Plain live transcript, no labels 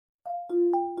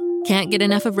Can't get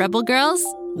enough of Rebel Girls?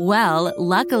 Well,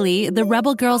 luckily, the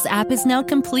Rebel Girls app is now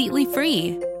completely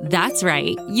free. That's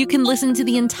right. You can listen to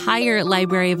the entire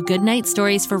library of goodnight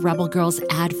stories for Rebel Girls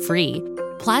ad-free.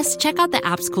 Plus, check out the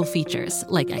app's cool features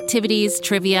like activities,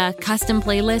 trivia, custom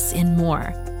playlists, and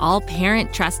more. All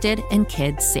parent-trusted and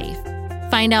kids-safe.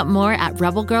 Find out more at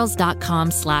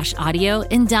rebelgirls.com/audio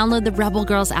and download the Rebel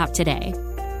Girls app today.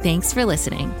 Thanks for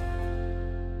listening.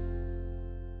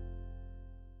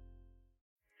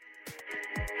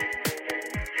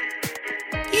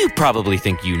 You probably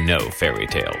think you know fairy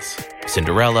tales.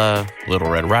 Cinderella, Little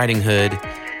Red Riding Hood.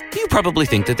 You probably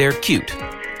think that they're cute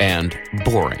and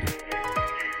boring.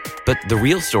 But the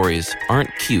real stories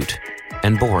aren't cute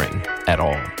and boring at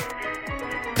all.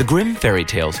 The Grimm fairy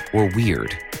tales were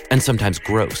weird and sometimes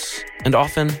gross and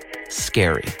often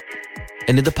scary.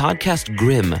 And in the podcast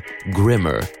Grimm,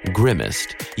 Grimmer,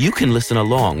 Grimmest, you can listen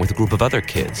along with a group of other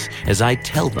kids as I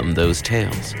tell them those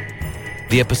tales.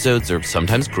 The episodes are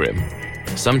sometimes grim,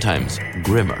 sometimes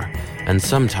grimmer, and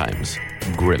sometimes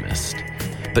grimmest.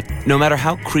 But no matter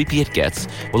how creepy it gets,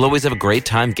 we'll always have a great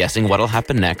time guessing what'll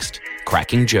happen next,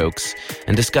 cracking jokes,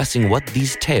 and discussing what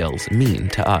these tales mean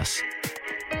to us.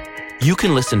 You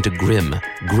can listen to Grimm,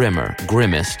 Grimmer,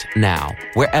 Grimmest now,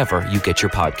 wherever you get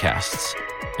your podcasts.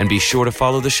 And be sure to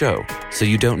follow the show so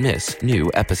you don't miss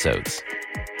new episodes.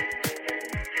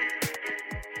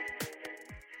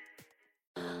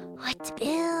 What to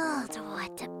build?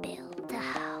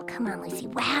 Oh, come on, Lucy.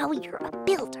 Wow, you're a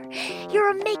builder. You're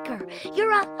a maker.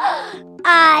 You're a...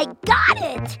 I got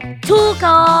it! Tool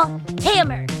call.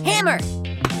 Hammer.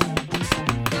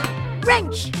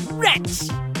 Wrench.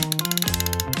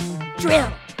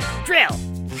 Drill.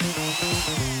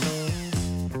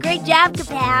 Great job,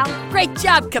 Kapow. Great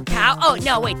job, Kapow. Oh,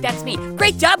 no, wait, that's me.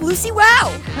 Great job, Lucy.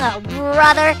 Wow. Oh,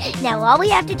 brother. Now all we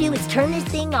have to do is turn this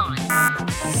thing on.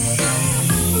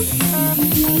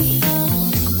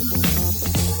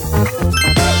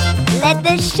 Let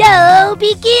the show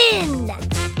begin.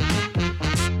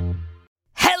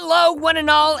 Hello, one and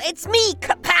all. It's me,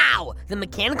 Kapow, the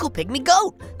mechanical pygmy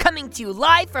goat, coming to you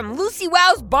live from Lucy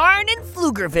Wow's barn in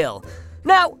Pflugerville.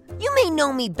 Now, you may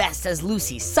know me best as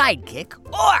Lucy's sidekick,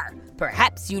 or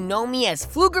perhaps you know me as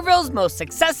Pflugerville's most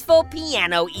successful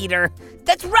piano eater.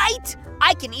 That's right!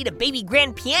 I can eat a baby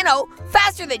grand piano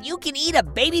faster than you can eat a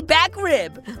baby back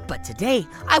rib. But today,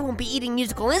 I won't be eating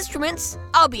musical instruments.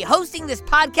 I'll be hosting this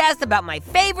podcast about my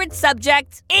favorite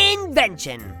subject,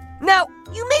 invention. Now,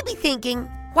 you may be thinking,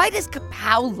 why does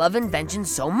Kapow love invention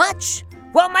so much?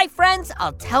 Well, my friends,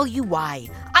 I'll tell you why.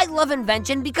 I love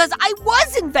invention because I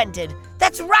was invented.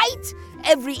 That's right!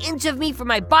 Every inch of me, from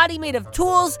my body made of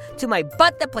tools to my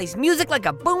butt that plays music like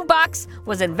a boombox,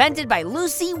 was invented by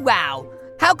Lucy Wow.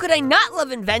 How could I not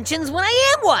love inventions when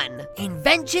I am one?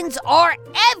 Inventions are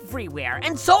everywhere,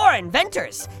 and so are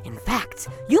inventors. In fact,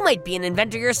 you might be an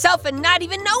inventor yourself and not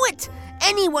even know it.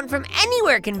 Anyone from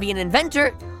anywhere can be an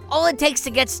inventor. All it takes to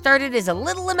get started is a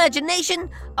little imagination,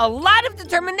 a lot of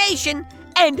determination,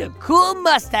 and a cool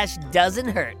mustache doesn't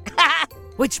hurt.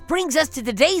 Which brings us to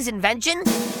today's invention,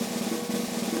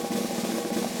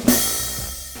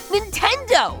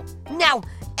 Nintendo! Now,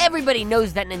 everybody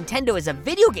knows that Nintendo is a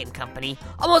video game company.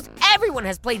 Almost everyone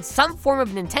has played some form of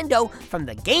Nintendo, from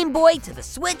the Game Boy to the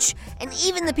Switch, and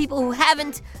even the people who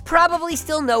haven't probably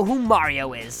still know who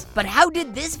Mario is. But how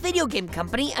did this video game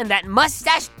company and that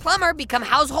mustached plumber become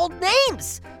household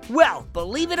names? Well,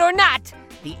 believe it or not,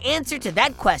 the answer to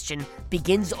that question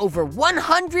begins over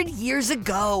 100 years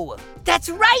ago. That's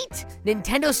right!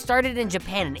 Nintendo started in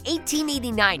Japan in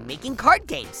 1889 making card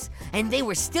games, and they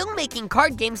were still making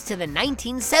card games to the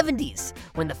 1970s,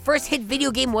 when the first hit video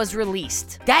game was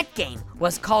released. That game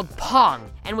was called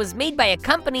Pong, and was made by a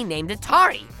company named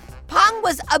Atari. Pong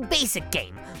was a basic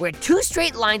game, where two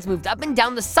straight lines moved up and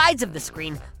down the sides of the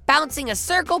screen, bouncing a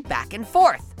circle back and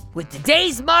forth. With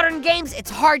today's modern games, it's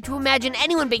hard to imagine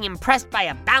anyone being impressed by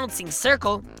a bouncing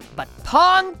circle, but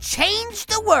Pong changed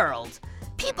the world.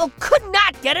 People could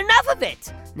not get enough of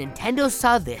it. Nintendo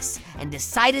saw this and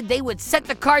decided they would set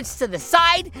the cards to the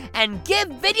side and give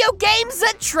video games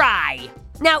a try.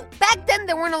 Now, back then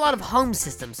there weren't a lot of home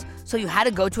systems, so you had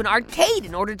to go to an arcade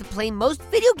in order to play most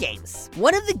video games.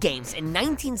 One of the games in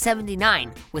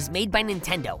 1979 was made by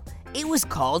Nintendo. It was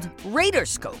called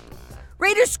Radarscope.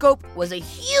 Radarscope was a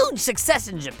huge success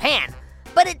in Japan,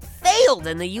 but it failed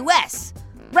in the US.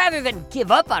 Rather than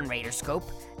give up on Radarscope,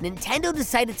 Nintendo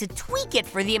decided to tweak it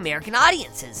for the American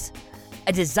audiences.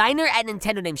 A designer at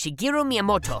Nintendo named Shigeru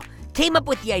Miyamoto came up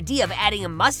with the idea of adding a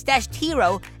mustached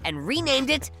hero and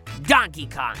renamed it Donkey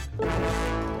Kong.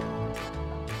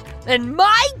 And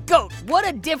my goat, what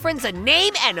a difference a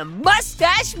name and a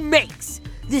mustache makes!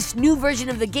 This new version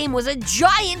of the game was a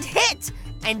giant hit,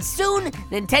 and soon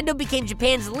Nintendo became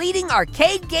Japan's leading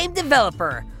arcade game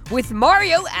developer, with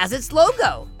Mario as its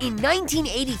logo. In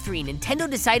 1983, Nintendo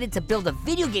decided to build a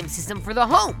video game system for the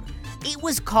home. It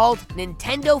was called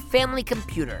Nintendo Family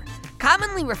Computer,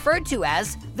 commonly referred to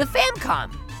as the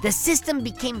Famicom. The system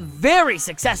became very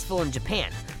successful in Japan,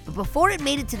 but before it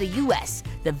made it to the US,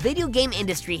 the video game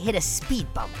industry hit a speed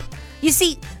bump. You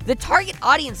see, the target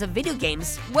audience of video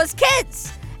games was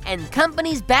kids, and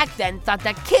companies back then thought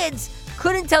that kids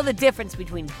couldn't tell the difference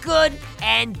between good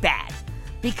and bad.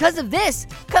 Because of this,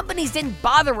 companies didn't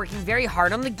bother working very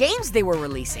hard on the games they were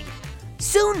releasing.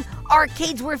 Soon,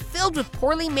 arcades were filled with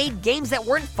poorly made games that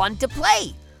weren't fun to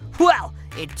play. Well,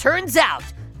 it turns out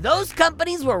those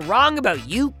companies were wrong about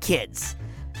you kids.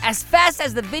 As fast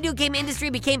as the video game industry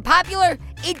became popular,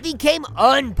 it became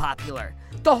unpopular.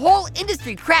 The whole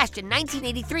industry crashed in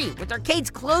 1983, with arcades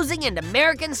closing and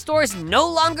American stores no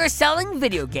longer selling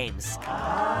video games.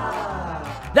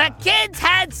 The kids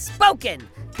had spoken.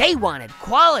 They wanted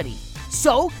quality.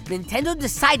 So, Nintendo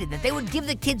decided that they would give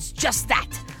the kids just that.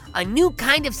 A new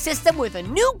kind of system with a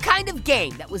new kind of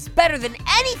game that was better than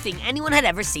anything anyone had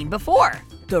ever seen before.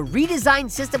 The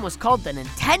redesigned system was called the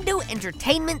Nintendo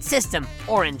Entertainment System,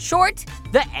 or in short,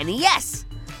 the NES.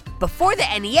 Before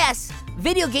the NES,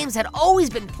 video games had always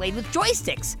been played with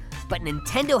joysticks, but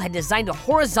Nintendo had designed a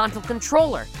horizontal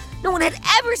controller. No one had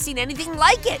ever seen anything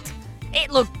like it.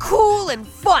 It looked cool and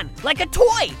fun, like a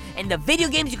toy, and the video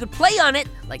games you could play on it,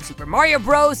 like Super Mario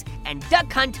Bros. And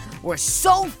Duck Hunt, were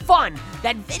so fun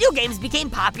that video games became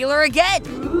popular again.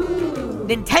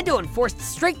 Nintendo enforced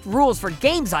strict rules for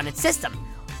games on its system.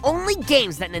 Only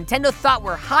games that Nintendo thought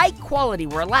were high quality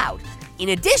were allowed. In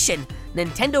addition,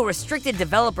 Nintendo restricted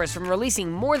developers from releasing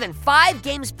more than 5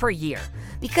 games per year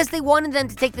because they wanted them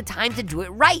to take the time to do it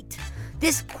right.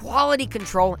 This quality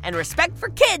control and respect for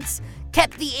kids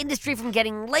kept the industry from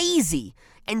getting lazy,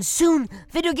 and soon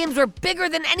video games were bigger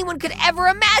than anyone could ever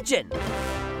imagine.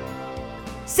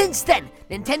 Since then,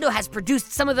 Nintendo has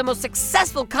produced some of the most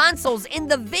successful consoles in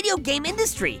the video game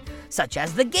industry, such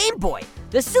as the Game Boy,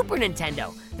 the Super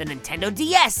Nintendo, the Nintendo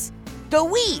DS, the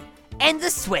Wii, and the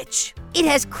Switch. It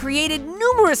has created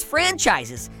numerous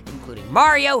franchises, including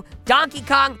Mario, Donkey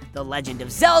Kong, The Legend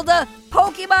of Zelda,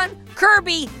 Pokemon,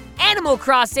 Kirby, Animal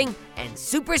Crossing, and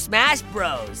Super Smash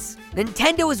Bros.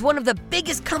 Nintendo is one of the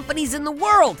biggest companies in the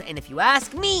world, and if you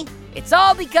ask me, it's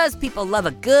all because people love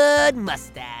a good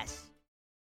mustache.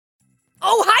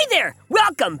 Oh, hi there!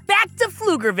 Welcome back to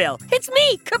Pflugerville. It's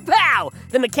me, Kapow,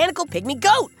 the mechanical pygmy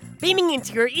goat, beaming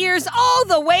into your ears all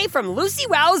the way from Lucy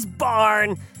Wow's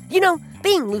barn. You know,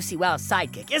 being Lucy Wow's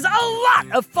sidekick is a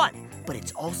lot of fun, but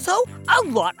it's also a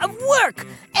lot of work.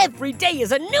 Every day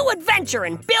is a new adventure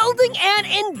in building and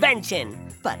invention.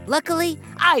 But luckily,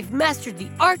 I've mastered the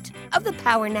art of the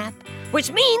power nap,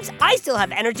 which means I still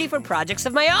have energy for projects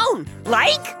of my own,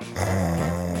 like...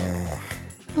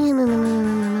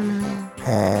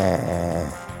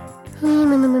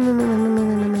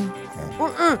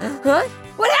 Huh?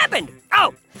 What happened?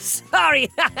 Oh,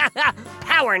 sorry.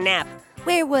 Power nap.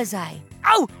 Where was I?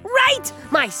 Oh, right!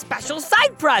 My special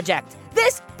side project.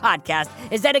 This podcast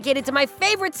is dedicated to my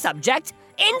favorite subject,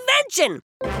 invention.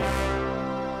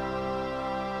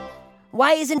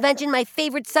 Why is invention my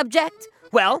favorite subject?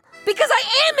 Well, because I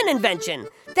am an invention.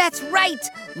 That's right.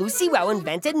 Lucy Wow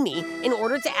invented me in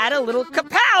order to add a little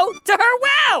kapow to her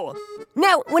wow.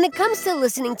 Now, when it comes to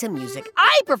listening to music,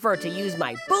 I prefer to use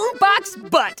my boombox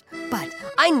butt. But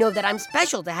I know that I'm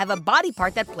special to have a body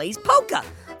part that plays polka.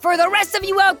 For the rest of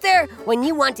you out there, when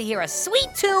you want to hear a sweet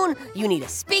tune, you need a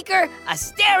speaker, a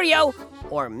stereo,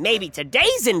 or maybe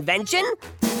today's invention,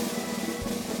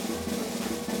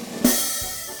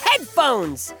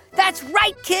 headphones. That's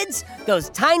right, kids. Those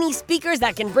tiny speakers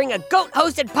that can bring a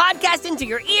goat-hosted podcast into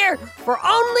your ear for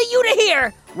only you to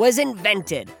hear was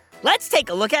invented. Let's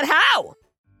take a look at how.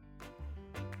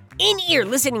 In-ear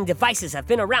listening devices have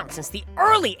been around since the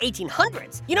early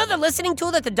 1800s. You know the listening tool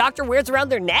that the doctor wears around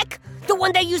their neck? The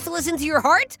one they used to listen to your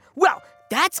heart? Well,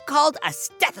 that's called a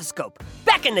stethoscope.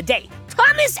 Back in the day,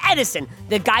 Thomas Edison,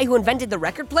 the guy who invented the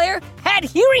record player, had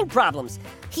hearing problems.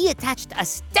 He attached a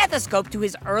stethoscope to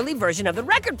his early version of the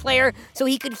record player so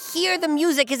he could hear the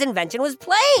music his invention was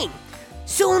playing.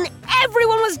 Soon,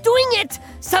 everyone was doing it.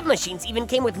 Some machines even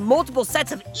came with multiple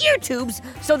sets of ear tubes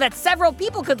so that several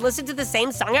people could listen to the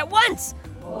same song at once.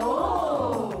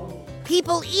 Whoa.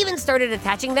 People even started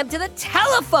attaching them to the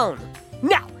telephone.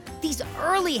 Now, these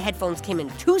early headphones came in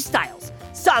 2 styles.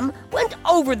 Some went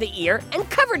over the ear and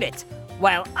covered it,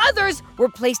 while others were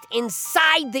placed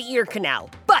inside the ear canal.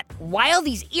 But While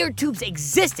these ear tubes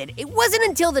existed, it wasn't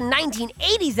until the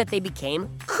 1980s that they became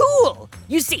cool.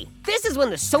 You see, this is when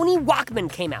the Sony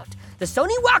Walkman came out. The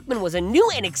Sony Walkman was a new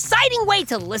and exciting way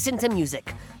to listen to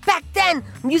music. Back then,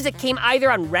 music came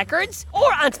either on records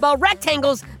or on small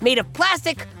rectangles made of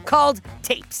plastic called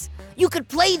tapes. You could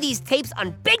play these tapes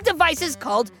on big devices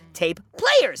called tape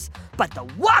players, but the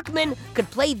Walkman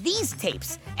could play these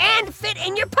tapes and fit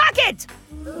in your pocket.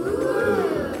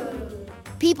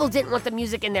 People didn't want the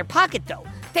music in their pocket though.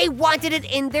 They wanted it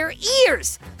in their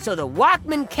ears. So the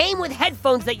Walkman came with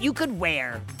headphones that you could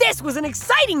wear. This was an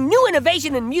exciting new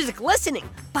innovation in music listening,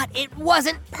 but it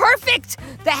wasn't perfect.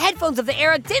 The headphones of the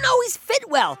era didn't always fit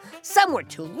well. Some were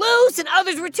too loose and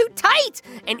others were too tight.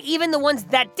 And even the ones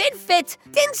that did fit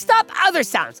didn't stop other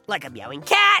sounds, like a meowing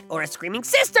cat or a screaming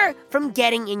sister, from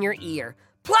getting in your ear.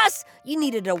 Plus, you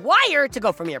needed a wire to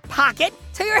go from your pocket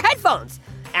to your headphones.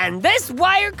 And this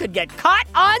wire could get caught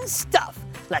on stuff,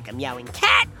 like a meowing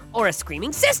cat or a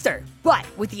screaming sister. But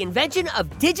with the invention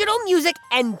of digital music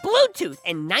and Bluetooth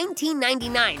in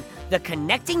 1999, the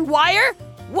connecting wire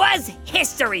was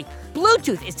history.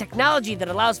 Bluetooth is technology that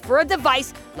allows for a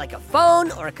device, like a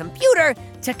phone or a computer,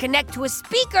 to connect to a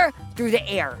speaker through the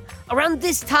air. Around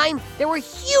this time, there were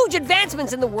huge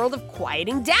advancements in the world of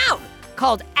quieting down,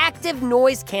 called active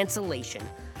noise cancellation.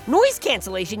 Noise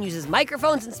cancellation uses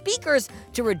microphones and speakers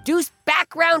to reduce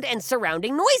background and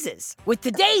surrounding noises. With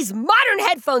today's modern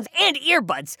headphones and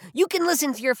earbuds, you can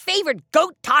listen to your favorite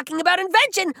goat talking about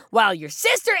invention while your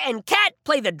sister and cat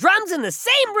play the drums in the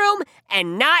same room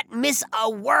and not miss a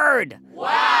word.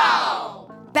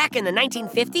 Wow! Back in the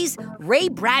 1950s, Ray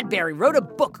Bradbury wrote a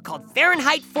book called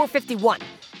Fahrenheit 451.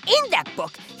 In that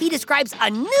book, he describes a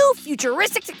new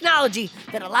futuristic technology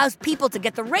that allows people to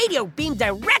get the radio beamed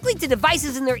directly to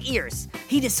devices in their ears.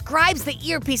 He describes the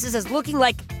earpieces as looking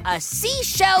like a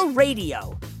seashell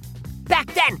radio.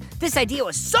 Back then, this idea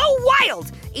was so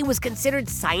wild, it was considered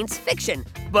science fiction.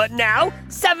 But now,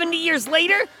 70 years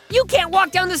later, you can't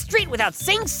walk down the street without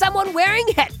seeing someone wearing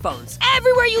headphones.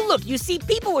 Everywhere you look, you see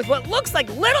people with what looks like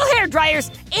little hair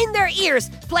dryers in their ears,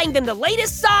 playing them the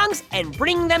latest songs and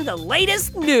bringing them the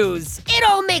latest news. It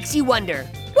all makes you wonder,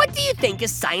 what do you think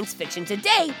is science fiction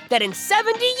today that in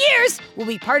 70 years will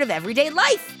be part of everyday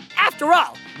life? After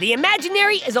all, the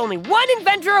imaginary is only one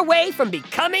inventor away from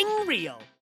becoming real.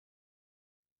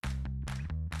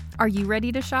 Are you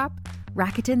ready to shop?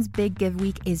 Rakuten's Big Give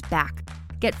Week is back.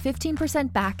 Get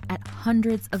 15% back at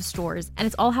hundreds of stores, and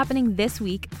it's all happening this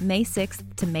week, May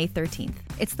 6th to May 13th.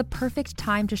 It's the perfect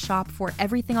time to shop for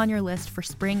everything on your list for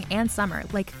spring and summer,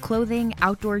 like clothing,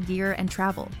 outdoor gear, and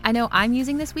travel. I know I'm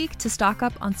using this week to stock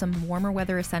up on some warmer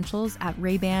weather essentials at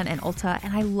Ray-Ban and Ulta,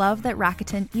 and I love that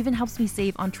Rakuten even helps me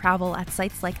save on travel at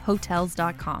sites like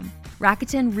Hotels.com.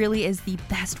 Rakuten really is the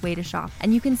best way to shop,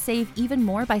 and you can save even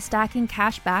more by stacking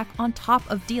cash back on top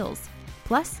of deals.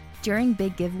 Plus, during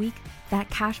Big Give Week, that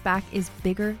cash back is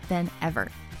bigger than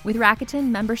ever. With Rakuten,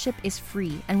 membership is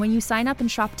free, and when you sign up and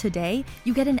shop today,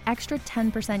 you get an extra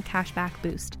 10% cash back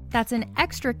boost. That's an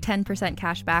extra 10%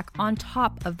 cash back on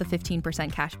top of the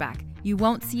 15% cash back. You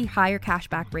won't see higher cash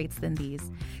back rates than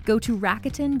these. Go to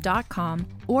Rakuten.com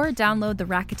or download the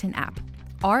Rakuten app.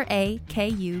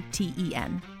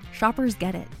 Rakuten. Shoppers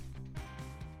get it.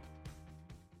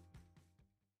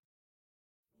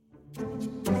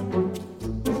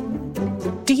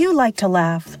 Do you like to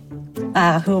laugh?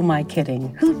 Who am I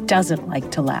kidding? Who doesn't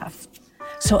like to laugh?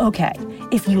 So, okay,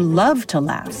 if you love to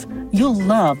laugh, you'll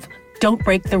love Don't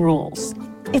Break the Rules.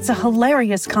 It's a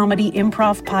hilarious comedy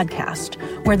improv podcast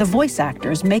where the voice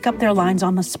actors make up their lines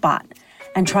on the spot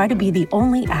and try to be the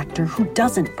only actor who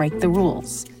doesn't break the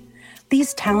rules.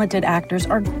 These talented actors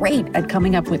are great at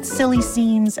coming up with silly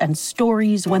scenes and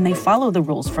stories when they follow the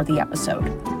rules for the episode.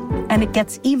 And it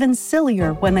gets even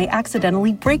sillier when they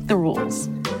accidentally break the rules.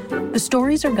 The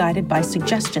stories are guided by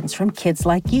suggestions from kids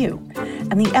like you,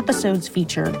 and the episodes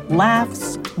feature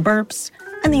laughs, burps,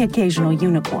 and the occasional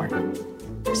unicorn.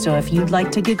 So if you'd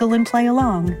like to giggle and play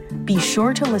along, be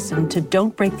sure to listen to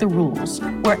Don't Break the Rules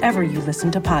wherever you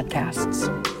listen to podcasts.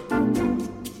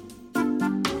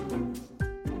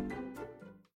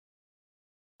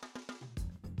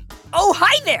 Oh,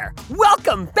 hi there!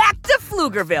 Welcome back to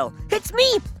Pflugerville. It's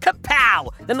me, Kapow,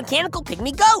 the mechanical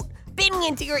pygmy goat, beaming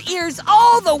into your ears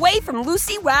all the way from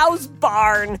Lucy Wow's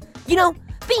barn. You know,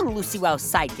 being Lucy Wow's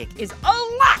sidekick is a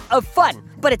lot of fun,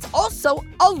 but it's also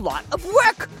a lot of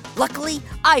work. Luckily,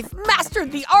 I've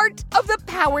mastered the art of the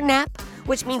power nap,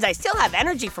 which means I still have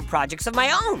energy for projects of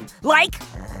my own, like...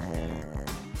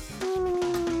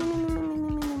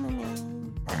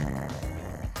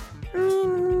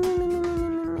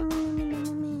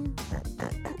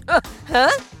 Huh?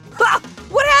 Ha!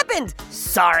 What happened?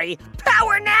 sorry.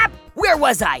 Power nap? Where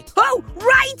was I? Oh,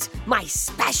 right! My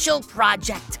special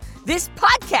project. This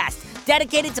podcast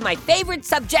dedicated to my favorite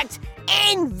subject,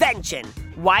 invention.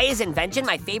 Why is invention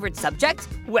my favorite subject?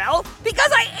 Well, because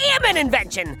I am an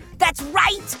invention. That's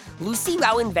right. Lucy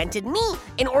Wow invented me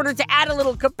in order to add a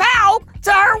little kapow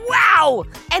to her wow.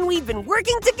 And we've been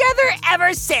working together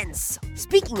ever since.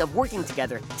 Speaking of working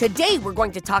together, today we're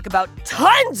going to talk about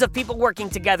tons of people working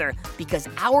together because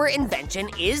our invention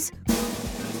is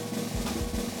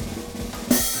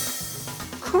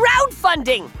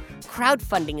crowdfunding.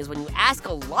 Crowdfunding is when you ask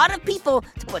a lot of people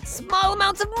to put small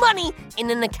amounts of money in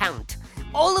an account.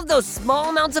 All of those small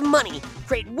amounts of money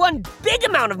create one big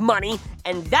amount of money,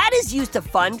 and that is used to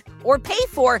fund or pay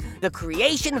for the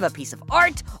creation of a piece of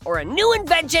art or a new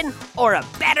invention or a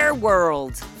better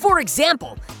world. For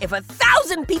example, if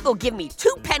 1,000 people give me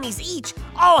 2 pennies each,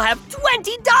 I'll have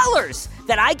 $20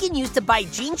 that I can use to buy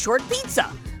Jean Short pizza.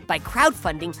 By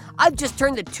crowdfunding, I've just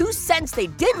turned the 2 cents they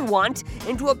didn't want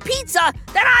into a pizza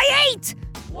that I ate!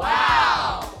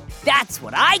 Wow! That's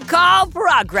what I call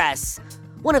progress.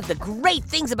 One of the great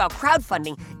things about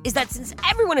crowdfunding is that since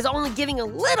everyone is only giving a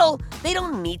little, they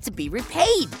don't need to be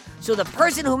repaid. So the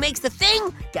person who makes the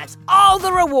thing gets all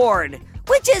the reward,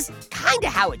 which is kinda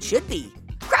how it should be.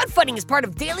 Crowdfunding is part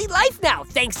of daily life now,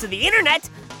 thanks to the internet,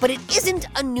 but it isn't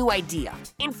a new idea.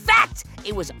 In fact,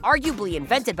 it was arguably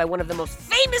invented by one of the most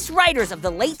famous writers of the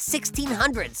late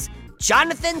 1600s,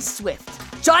 Jonathan Swift.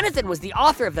 Jonathan was the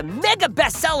author of the mega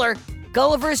bestseller,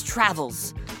 Gulliver's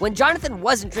Travels. When Jonathan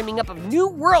wasn't dreaming up of new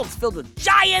worlds filled with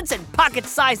giants and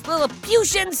pocket-sized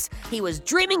Lilliputians, he was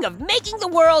dreaming of making the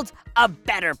world a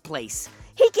better place.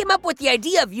 He came up with the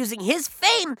idea of using his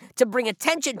fame to bring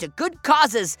attention to good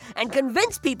causes and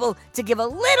convince people to give a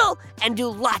little and do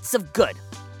lots of good.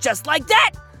 Just like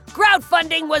that,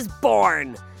 crowdfunding was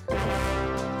born.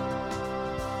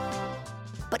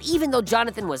 But even though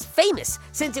Jonathan was famous,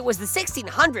 since it was the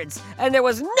 1600s and there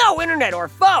was no internet or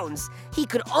phones, he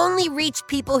could only reach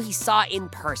people he saw in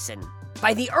person.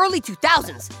 By the early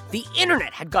 2000s, the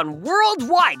internet had gone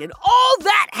worldwide and all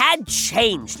that had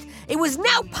changed. It was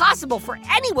now possible for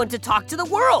anyone to talk to the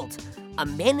world. A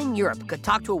man in Europe could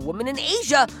talk to a woman in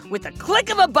Asia with a click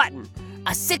of a button.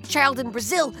 A sick child in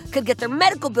Brazil could get their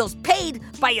medical bills paid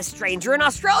by a stranger in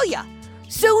Australia.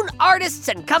 Soon, artists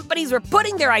and companies were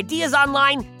putting their ideas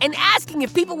online and asking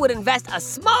if people would invest a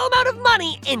small amount of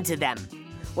money into them.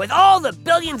 With all the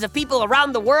billions of people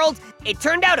around the world, it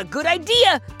turned out a good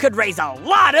idea could raise a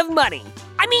lot of money.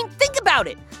 I mean, think about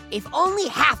it. If only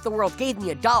half the world gave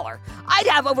me $1, I'd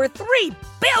have over $3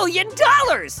 billion.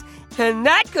 And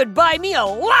that could buy me a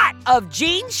lot of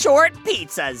Jean Short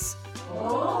pizzas.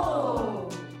 Oh.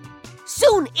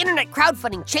 Soon, internet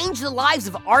crowdfunding changed the lives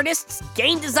of artists,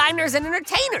 game designers, and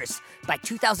entertainers. By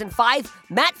 2005,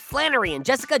 Matt Flannery and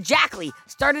Jessica Jackley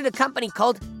started a company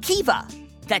called Kiva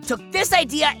that took this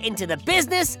idea into the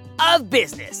business of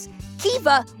business.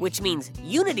 Kiva, which means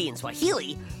unity in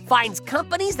Swahili, finds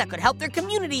companies that could help their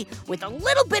community with a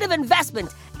little bit of investment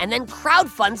and then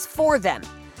crowdfunds for them.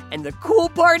 And the cool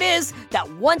part is that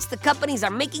once the companies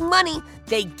are making money,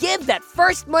 they give that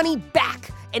first money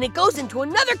back, and it goes into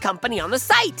another company on the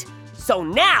site. So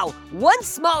now, one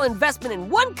small investment in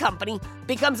one company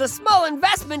becomes a small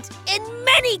investment in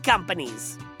many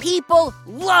companies. People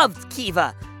loved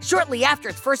Kiva. Shortly after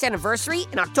its first anniversary,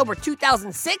 in October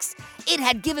 2006, it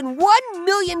had given $1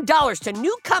 million to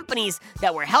new companies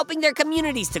that were helping their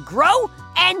communities to grow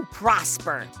and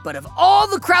prosper. But of all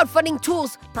the crowdfunding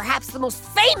tools, perhaps the most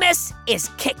famous is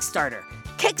Kickstarter.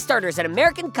 Kickstarter is an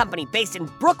American company based in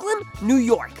Brooklyn, New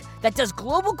York, that does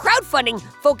global crowdfunding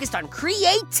focused on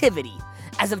creativity.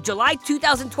 As of July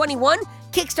 2021,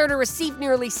 Kickstarter received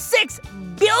nearly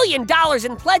 $6 billion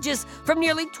in pledges from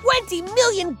nearly 20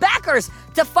 million backers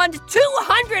to fund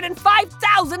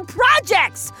 205,000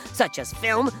 projects, such as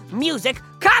film, music,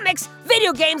 comics,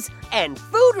 video games, and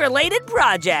food-related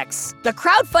projects. The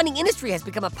crowdfunding industry has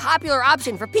become a popular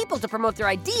option for people to promote their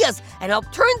ideas and help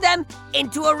turn them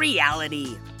into a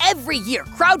reality. Every year,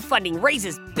 crowdfunding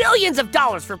raises billions of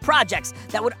dollars for projects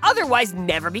that would otherwise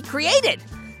never be created.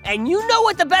 And you know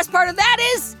what the best part of that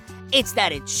is? It's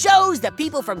that it shows that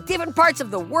people from different parts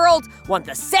of the world want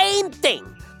the same thing.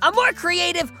 A more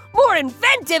creative, more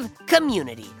inventive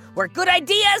community where good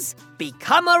ideas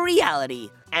become a reality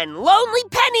and lonely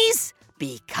pennies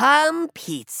become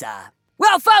pizza.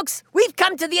 Well, folks, we've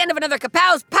come to the end of another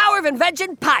Kapow's Power of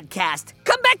Invention podcast.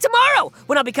 Come back tomorrow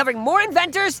when I'll be covering more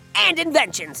inventors and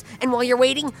inventions. And while you're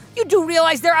waiting, you do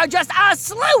realize there are just a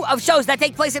slew of shows that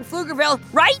take place in Pflugerville,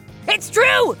 right? It's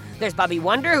true! There's Bobby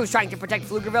Wonder, who's trying to protect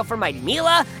Pflugerville from Mighty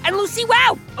Mila, and Lucy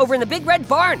Wow, over in the Big Red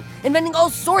Barn, inventing all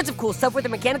sorts of cool stuff with the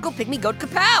mechanical pygmy goat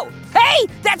Kapow. Hey,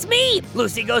 that's me!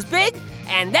 Lucy goes big,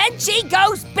 and then she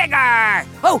goes bigger!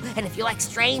 Oh, and if you like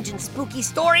strange and spooky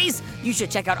stories, you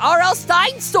should check out R.L.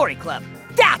 Stein's Story Club.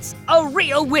 That's a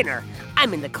real winner!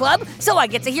 I'm in the club, so I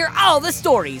get to hear all the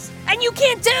stories, and you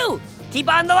can too!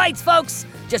 Keep on the lights, folks!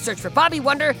 Just search for Bobby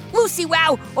Wonder, Lucy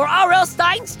Wow, or R.L.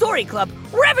 Stein's Story Club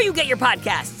wherever you get your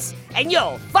podcasts, and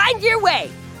you'll find your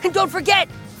way. And don't forget,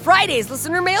 Friday's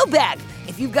listener mailbag.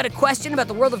 If you've got a question about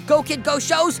the world of Go Kid Go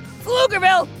shows,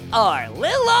 Pflugerville, or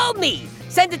little old me,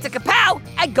 send it to Kapow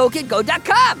at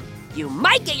GoKidGo.com. You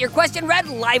might get your question read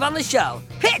live on the show.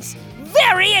 It's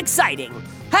very exciting.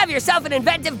 Have yourself an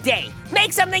inventive day.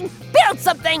 Make something, build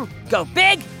something, go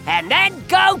big, and then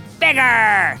go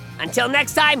bigger. Until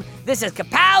next time, this is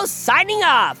Kapow signing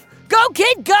off. Go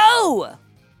Kid Go!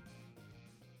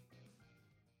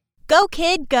 Go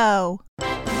Kid Go!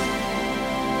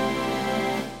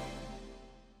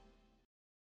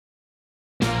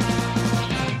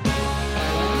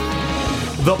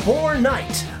 The Boar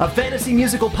Knight, a fantasy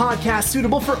musical podcast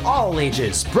suitable for all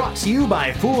ages, brought to you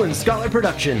by Fool and Scholar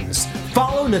Productions.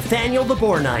 Follow Nathaniel the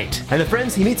Boar Knight and the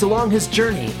friends he meets along his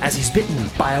journey as he's bitten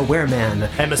by a wereman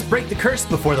and must break the curse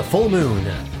before the full moon.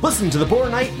 Listen to The Boar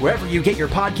Knight wherever you get your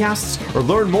podcasts or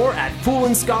learn more at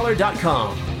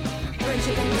foolandscholar.com.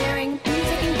 Friendship and daring.